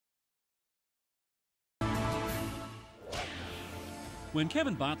When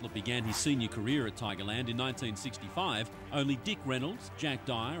Kevin Bartlett began his senior career at Tigerland in 1965, only Dick Reynolds, Jack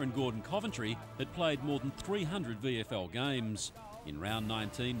Dyer and Gordon Coventry had played more than 300 VFL games. In round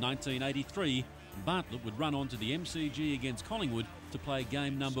 19, 1983, Bartlett would run on to the MCG against Collingwood to play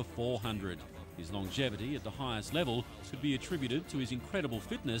game number 400. His longevity at the highest level could be attributed to his incredible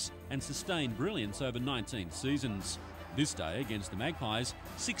fitness and sustained brilliance over 19 seasons. This day against the Magpies,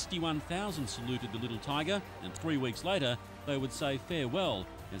 61,000 saluted the little Tiger, and 3 weeks later they would say farewell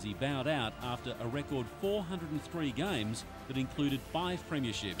as he bowed out after a record 403 games that included 5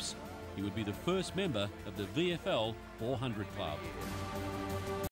 premierships. He would be the first member of the VFL 400 Club.